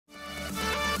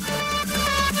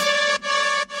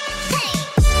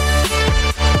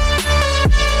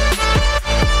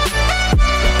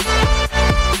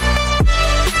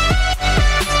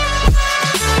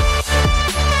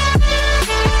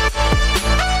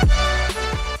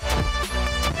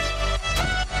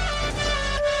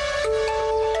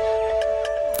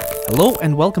Hello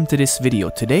and welcome to this video.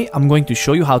 Today I'm going to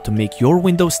show you how to make your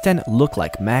Windows 10 look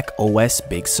like Mac OS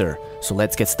Big Sur. So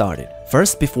let's get started.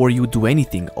 First, before you do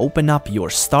anything, open up your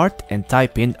Start and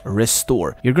type in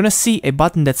Restore. You're gonna see a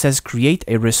button that says Create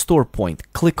a Restore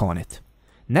Point. Click on it.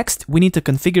 Next, we need to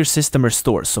configure System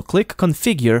Restore. So click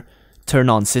Configure, turn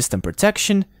on System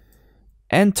Protection,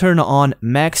 and turn on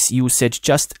Max Usage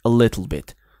just a little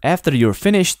bit. After you're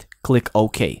finished, click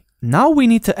OK. Now we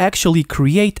need to actually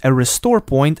create a restore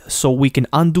point so we can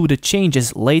undo the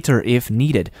changes later if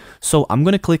needed. So I'm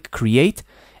gonna click Create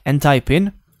and type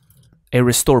in a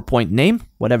restore point name,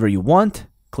 whatever you want,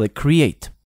 click Create.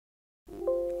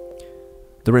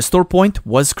 The restore point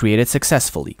was created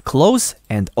successfully. Close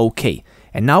and OK.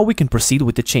 And now we can proceed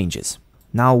with the changes.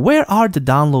 Now where are the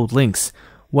download links?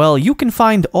 Well, you can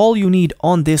find all you need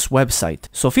on this website,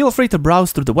 so feel free to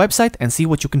browse through the website and see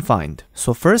what you can find.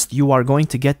 So first, you are going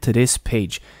to get to this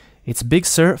page. It's Big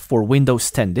Sur for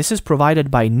Windows 10. This is provided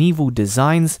by Nivu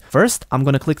Designs. First, I'm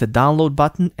going to click the download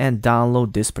button and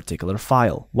download this particular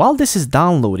file. While this is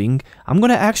downloading, I'm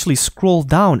going to actually scroll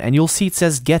down and you'll see it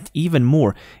says get even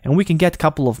more, and we can get a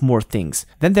couple of more things.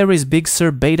 Then there is Big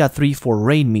Sur Beta 3 for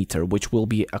Rainmeter, which we'll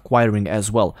be acquiring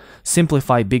as well.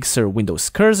 Simplify Big Sur Windows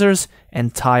cursors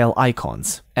and tile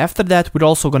icons. After that, we're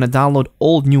also going to download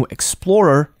Old New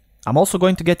Explorer. I'm also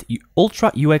going to get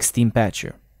Ultra UX Theme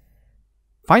Patcher.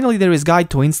 Finally, there is Guide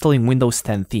to Installing Windows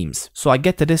 10 Themes. So I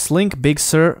get to this link, Big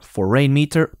Sur for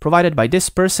Rainmeter, provided by this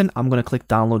person. I'm going to click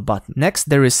Download button. Next,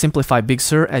 there is Simplify Big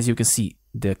Sur. As you can see,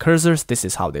 the cursors, this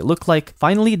is how they look like.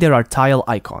 Finally, there are tile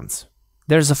icons.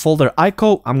 There's a folder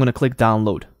ICO. I'm going to click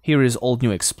Download. Here is Old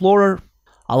New Explorer.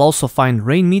 I'll also find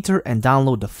Rainmeter and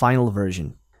download the final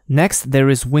version. Next, there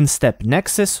is WinStep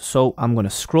Nexus, so I'm going to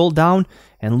scroll down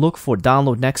and look for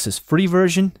Download Nexus free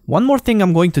version. One more thing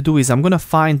I'm going to do is I'm going to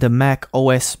find the Mac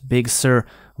OS Big Sur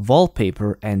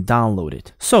wallpaper and download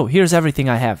it. So here's everything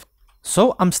I have.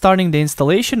 So I'm starting the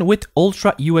installation with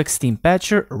Ultra UX Theme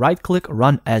Patcher. Right-click,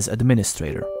 Run as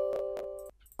Administrator.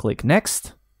 Click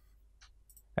Next.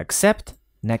 Accept.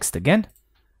 Next again.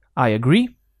 I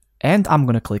agree. And I'm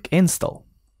going to click Install.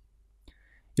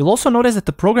 You'll also notice that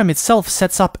the program itself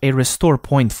sets up a restore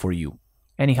point for you.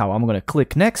 Anyhow, I'm going to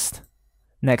click Next,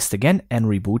 Next again, and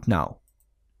Reboot now.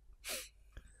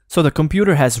 So the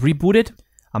computer has rebooted.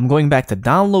 I'm going back to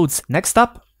Downloads. Next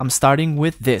up, I'm starting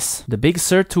with this, the Big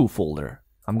Sur 2 folder.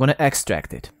 I'm going to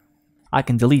extract it. I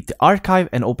can delete the archive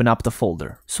and open up the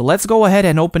folder. So let's go ahead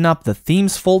and open up the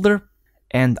Themes folder,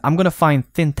 and I'm going to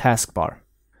find Thin Taskbar.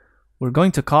 We're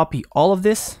going to copy all of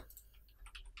this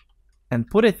and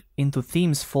put it into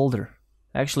Themes folder.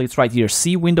 Actually, it's right here.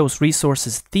 See Windows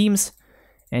Resources Themes,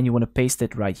 and you want to paste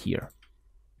it right here.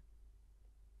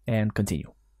 And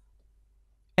continue.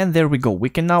 And there we go. We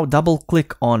can now double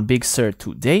click on Big Sur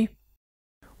today.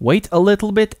 Wait a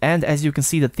little bit, and as you can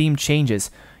see, the theme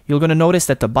changes. You're going to notice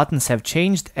that the buttons have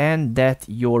changed and that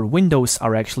your windows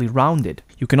are actually rounded.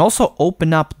 You can also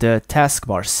open up the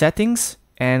taskbar settings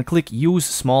and click Use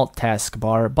Small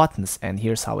Taskbar Buttons, and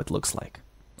here's how it looks like.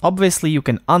 Obviously, you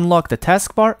can unlock the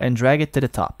taskbar and drag it to the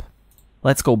top.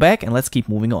 Let's go back and let's keep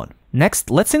moving on. Next,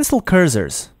 let's install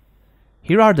cursors.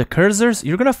 Here are the cursors.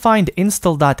 You're going to find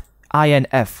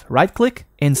install.inf. Right-click,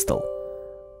 Install.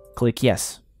 Click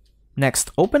Yes.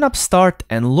 Next, open up Start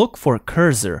and look for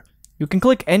Cursor. You can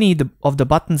click any of the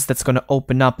buttons that's going to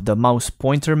open up the mouse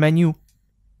pointer menu.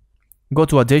 Go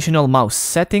to Additional Mouse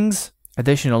Settings,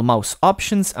 Additional Mouse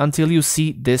Options until you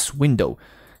see this window.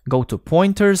 Go to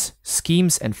Pointers,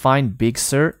 Schemes, and find Big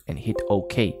Sur and hit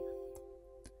OK.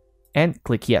 And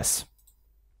click Yes.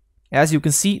 As you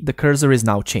can see, the cursor is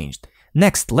now changed.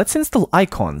 Next, let's install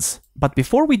icons. But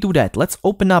before we do that, let's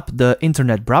open up the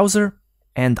internet browser,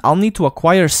 and I'll need to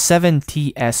acquire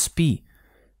 7TSP.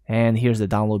 And here's the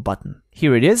download button.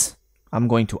 Here it is. I'm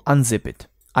going to unzip it.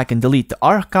 I can delete the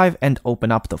archive and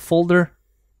open up the folder.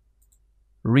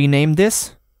 Rename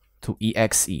this to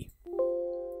EXE.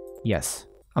 Yes.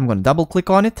 I'm going to double click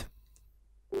on it.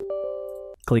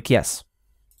 Click Yes.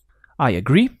 I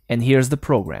agree, and here's the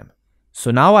program.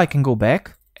 So now I can go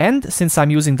back, and since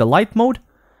I'm using the light mode,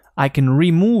 I can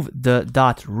remove the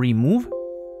 .remove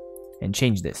and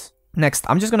change this. Next,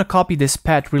 I'm just going to copy this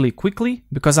path really quickly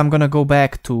because I'm going to go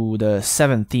back to the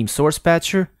 7 theme source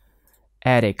patcher,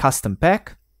 add a custom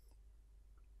pack,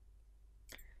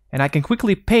 and I can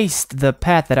quickly paste the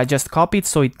path that I just copied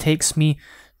so it takes me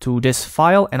to this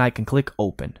file, and I can click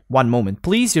Open. One moment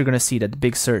please, you're going to see that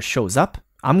Big Sur shows up.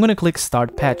 I'm going to click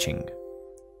Start Patching.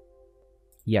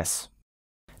 Yes.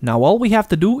 Now all we have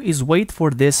to do is wait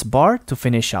for this bar to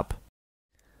finish up.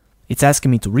 It's asking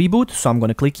me to reboot, so I'm going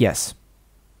to click Yes.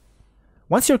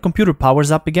 Once your computer powers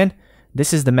up again,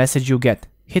 this is the message you get.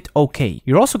 Hit OK.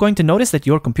 You're also going to notice that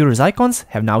your computer's icons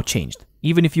have now changed.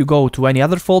 Even if you go to any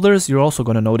other folders, you're also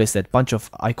going to notice that a bunch of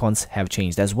icons have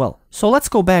changed as well. So let's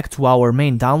go back to our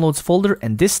main downloads folder,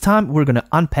 and this time we're going to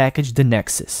unpackage the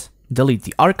Nexus. Delete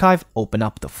the archive, open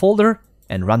up the folder,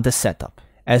 and run the setup.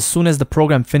 As soon as the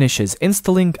program finishes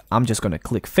installing, I'm just going to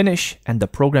click finish, and the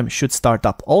program should start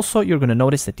up. Also, you're going to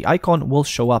notice that the icon will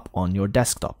show up on your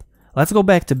desktop. Let's go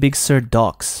back to Big Sur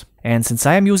docs. And since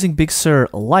I am using Big Sur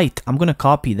Lite, I'm going to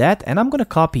copy that, and I'm going to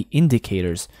copy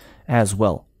indicators as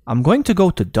well. I'm going to go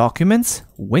to Documents,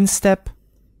 WinStep,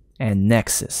 and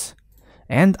Nexus.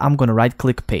 And I'm going to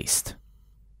right-click Paste.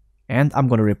 And I'm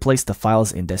going to replace the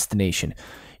files in Destination.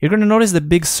 You're going to notice the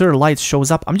Big Sur Lite shows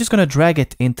up. I'm just going to drag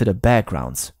it into the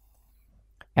backgrounds.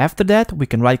 After that, we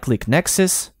can right-click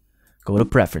Nexus, go to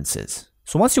Preferences.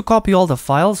 So once you copy all the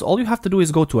files, all you have to do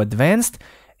is go to Advanced,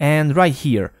 and right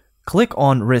here, click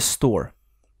on Restore.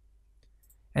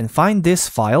 And find this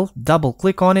file,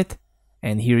 double-click on it,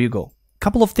 and here you go.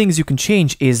 Couple of things you can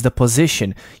change is the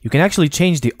position. You can actually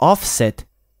change the offset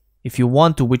if you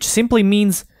want to, which simply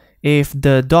means if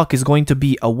the dock is going to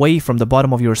be away from the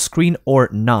bottom of your screen or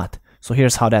not. So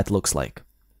here's how that looks like.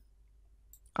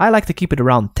 I like to keep it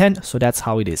around 10, so that's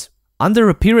how it is. Under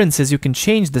Appearances, you can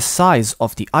change the size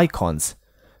of the icons.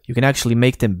 You can actually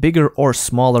make them bigger or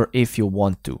smaller if you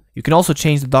want to. You can also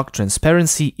change the dock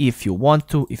transparency if you want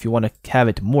to have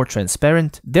it more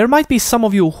transparent. There might be some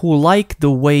of you who like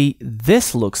the way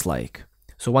this looks like.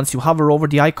 So once you hover over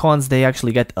the icons, they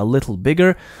actually get a little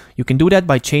bigger. You can do that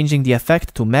by changing the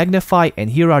effect to magnify, and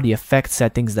here are the effect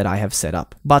settings that I have set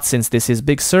up. But since this is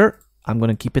Big Sur, I'm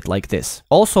gonna keep it like this.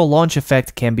 Also, launch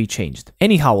effect can be changed.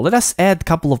 Anyhow, let us add a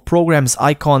couple of programs,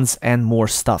 icons, and more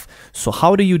stuff. So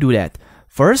how do you do that?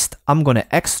 First, I'm gonna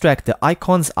extract the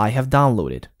icons I have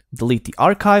downloaded. Delete the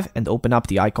archive and open up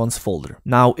the icons folder.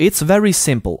 Now, it's very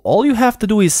simple. All you have to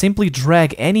do is simply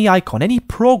drag any icon, any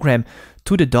program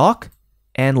to the dock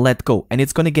and let go, and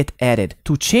it's gonna get added.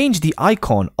 To change the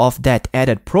icon of that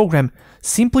added program,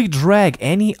 simply drag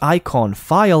any icon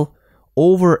file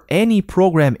over any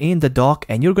program in the dock,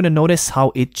 and you're gonna notice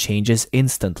how it changes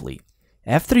instantly.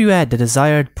 After you add the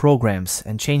desired programs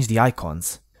and change the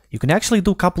icons, you can actually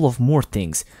do a couple of more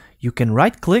things. You can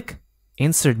right-click,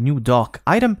 insert new dock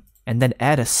item, and then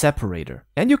add a separator.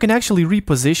 And you can actually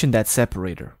reposition that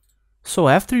separator. So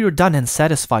after you're done and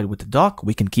satisfied with the dock,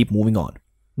 we can keep moving on.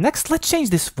 Next, let's change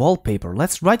this wallpaper.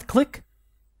 Let's right-click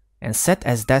and set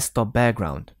as desktop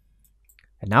background.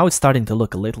 And now it's starting to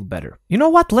look a little better. You know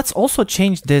what? Let's also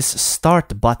change this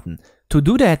start button. To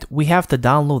do that, we have to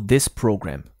download this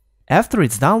program. After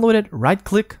it's downloaded,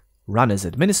 right-click, run as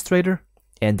administrator,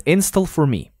 and install for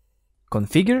me.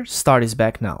 Configure, start is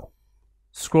back now.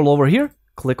 Scroll over here,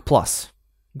 click plus.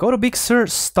 Go to Big Sur,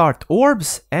 start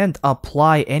orbs, and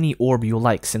apply any orb you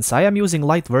like. Since I am using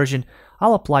light version,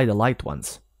 I'll apply the light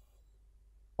ones.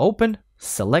 Open,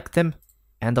 select them,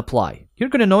 and apply. You're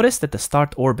gonna notice that the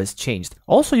start orb has changed.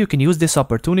 Also, you can use this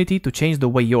opportunity to change the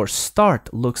way your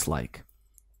start looks like.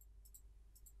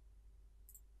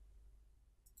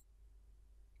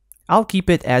 I'll keep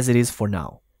it as it is for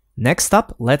now. Next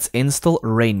up, let's install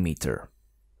Rainmeter.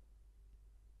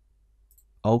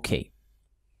 OK.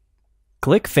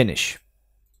 Click Finish.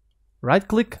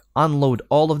 Right-click, unload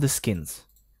all of the skins.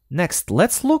 Next,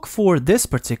 let's look for this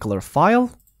particular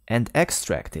file and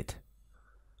extract it.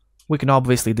 We can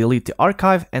obviously delete the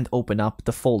archive and open up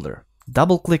the folder.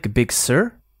 Double-click Big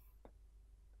Sur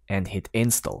and hit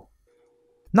Install.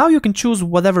 Now you can choose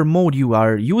whatever mode you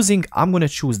are using. I'm going to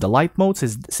choose the light mode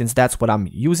since that's what I'm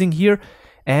using here.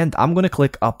 And I'm going to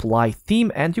click Apply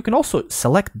Theme, and you can also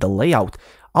select the layout.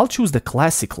 I'll choose the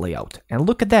classic layout. And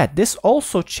look at that, this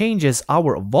also changes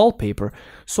our wallpaper.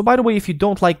 So by the way, if you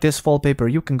don't like this wallpaper,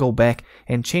 you can go back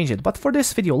and change it. But for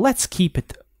this video, let's keep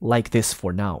it like this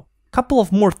for now. Couple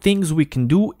of more things we can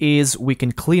do is we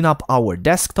can clean up our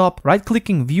desktop,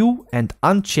 right-clicking View and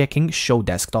unchecking Show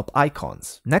Desktop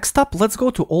Icons. Next up, let's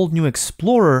go to Old New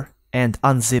Explorer and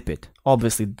unzip it.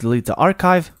 Obviously, delete the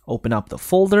archive, open up the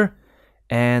folder,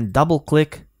 and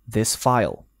double-click this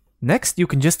file. Next, you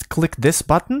can just click this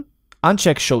button,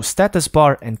 uncheck Show Status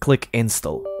Bar, and click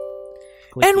Install.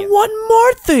 One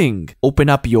more thing! Open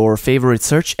up your favorite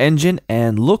search engine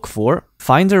and look for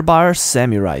Finderbar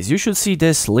Samurais. You should see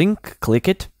this link, click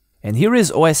it, and here is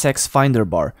OS X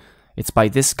Finderbar. It's by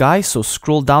this guy, so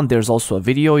scroll down, there's also a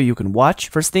video you can watch.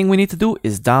 First thing we need to do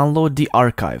is download the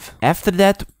archive. After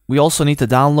that, we also need to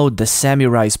download the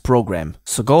Samurais program.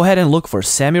 So go ahead and look for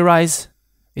Samurais.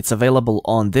 It's available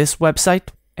on this website,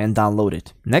 and download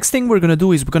it. Next thing we're gonna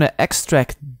do is we're gonna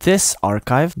extract this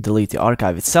archive, delete the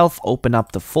archive itself, open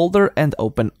up the folder and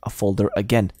open a folder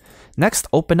again. Next,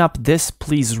 open up this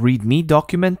please read me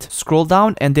document, scroll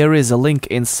down and there is a link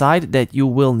inside that you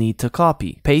will need to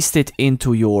copy. Paste it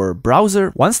into your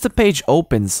browser. Once the page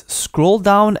opens, scroll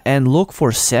down and look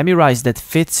for semi-rise that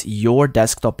fits your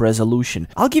desktop resolution.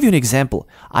 I'll give you an example.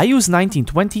 I use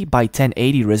 1920 by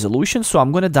 1080 resolution, so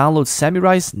I'm gonna download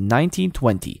semi-rise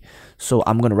 1920. So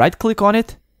I'm gonna right click on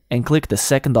it and click the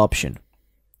second option.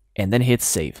 And then hit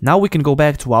save. Now we can go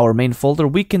back to our main folder.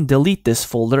 We can delete this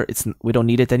folder. We don't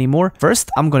need it anymore.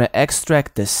 First, I'm gonna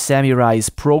extract the semi-rise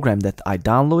program that I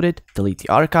downloaded. Delete the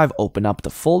archive, open up the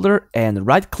folder, and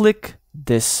right-click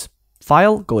this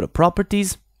file. Go to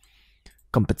Properties,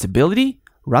 Compatibility.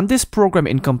 Run this program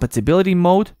in compatibility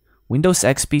mode, Windows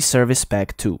XP Service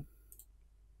Pack 2.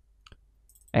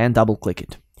 And double-click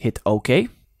it. Hit OK.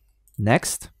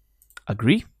 Next.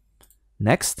 Agree.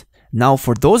 Next. Now,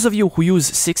 for those of you who use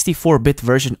 64-bit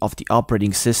version of the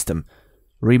operating system,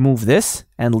 remove this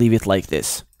and leave it like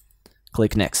this.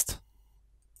 Click Next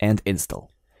and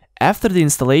install. After the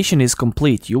installation is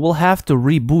complete, you will have to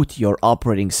reboot your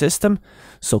operating system,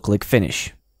 so click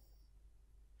Finish.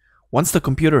 Once the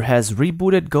computer has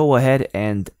rebooted, go ahead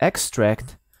and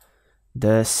extract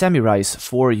the semi-rise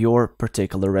for your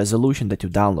particular resolution that you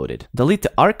downloaded. Delete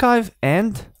the archive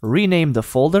and rename the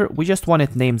folder. We just want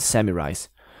it named semi-rise.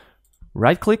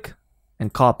 Right-click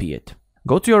and copy it.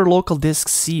 Go to your local disk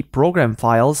C program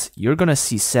files. You're gonna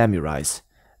see semi-rise.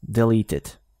 Delete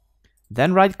it.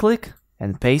 Then right-click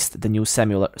and paste the new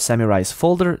semi-rise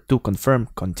folder to confirm,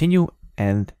 continue,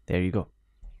 and there you go.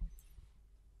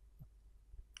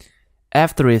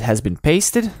 After it has been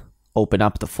pasted, open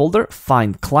up the folder,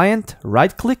 find client,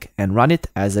 right-click, and run it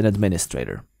as an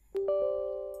administrator.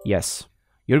 Yes.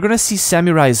 You're gonna see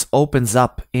semi-rise opens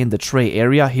up in the tray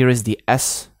area. Here is the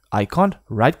S icon,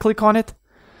 right-click on it,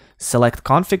 select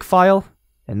config file,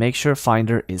 and make sure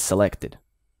Finder is selected.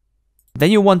 Then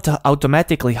you want to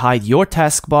automatically hide your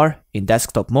taskbar in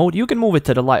desktop mode. You can move it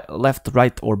to the left,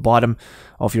 right, or bottom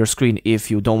of your screen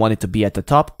if you don't want it to be at the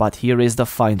top, but here is the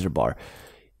Finder bar.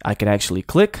 I can actually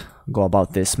click, go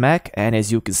about this Mac, and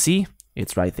as you can see,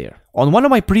 it's right there. On one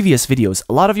of my previous videos,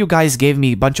 a lot of you guys gave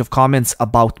me a bunch of comments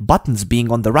about buttons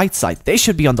being on the right side. They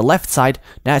should be on the left side.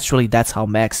 Naturally, that's how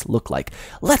Macs look like.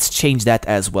 Let's change that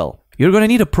as well. You're gonna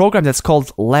need a program that's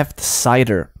called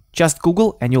LeftSider. Just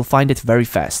Google and you'll find it very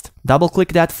fast. Double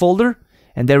click that folder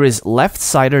and there is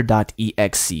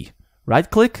leftsider.exe. Right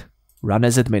click, run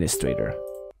as administrator.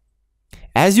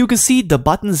 As you can see, the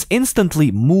buttons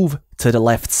instantly move to the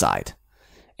left side.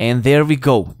 And there we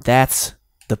go. That's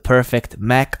the perfect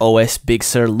Mac OS Big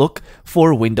Sur look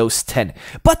for Windows 10.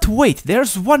 But wait,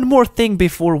 there's one more thing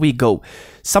before we go.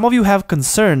 Some of you have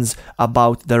concerns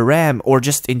about the RAM or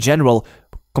just in general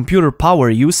computer power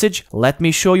usage. Let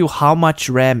me show you how much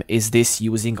RAM is this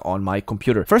using on my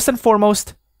computer. First and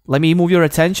foremost, let me move your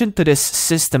attention to this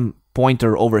system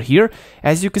pointer over here.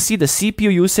 As you can see, the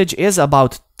CPU usage is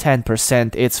about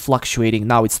 10%. It's fluctuating.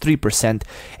 Now it's 3%.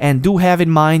 And do have in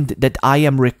mind that I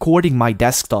am recording my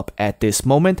desktop at this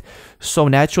moment. So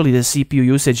naturally the CPU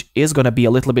usage is going to be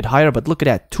a little bit higher, but look at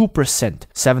that, 2%,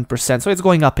 7%. So it's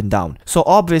going up and down. So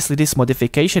obviously this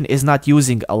modification is not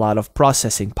using a lot of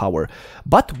processing power.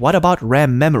 But what about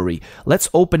RAM memory? Let's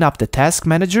open up the task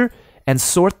manager and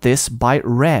sort this by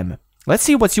RAM. Let's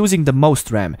see what's using the most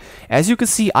RAM. As you can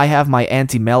see, I have my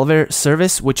anti-malware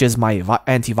service, which is my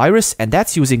antivirus, and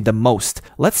that's using the most.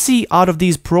 Let's see out of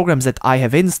these programs that I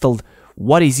have installed,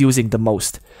 what is using the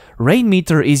most.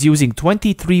 Rainmeter is using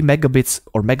 23 megabits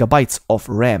or megabytes of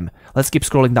RAM. Let's keep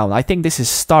scrolling down. I think this is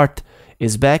Start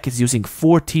is back. It's using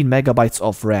 14 megabytes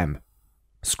of RAM.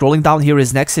 Scrolling down, here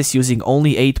is Nexus using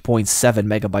only 8.7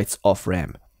 megabytes of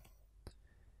RAM.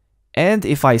 And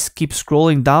if I keep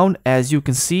scrolling down, as you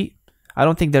can see, I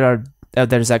don't think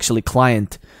there's actually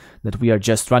client that we are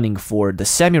just running for the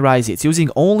semi-rise. It's using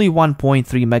only 1.3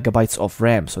 megabytes of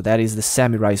RAM, so that is the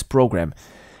semi-rise program.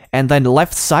 And then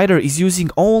LeftSider is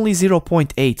using only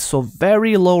 0.8, so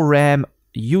very low RAM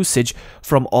usage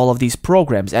from all of these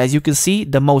programs. As you can see,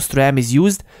 the most RAM is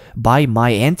used by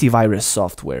my antivirus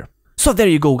software. So there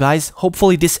you go, guys.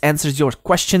 Hopefully this answers your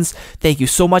questions. Thank you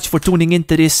so much for tuning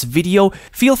into this video.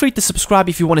 Feel free to subscribe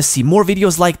if you want to see more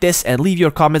videos like this, and leave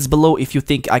your comments below if you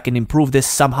think I can improve this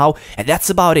somehow. And that's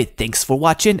about it. Thanks for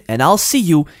watching, and I'll see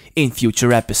you in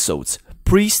future episodes.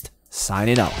 Priest,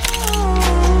 signing out.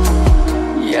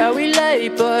 Yeah, we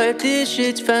late, but this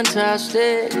shit's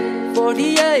fantastic. For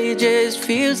the ages,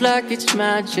 feels like it's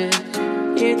magic.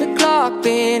 Hear the clock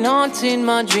been haunting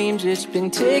my dreams. It's been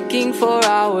ticking for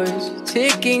hours,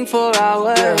 ticking for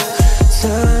hours.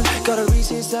 Time got a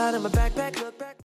reason inside of my backpack. Look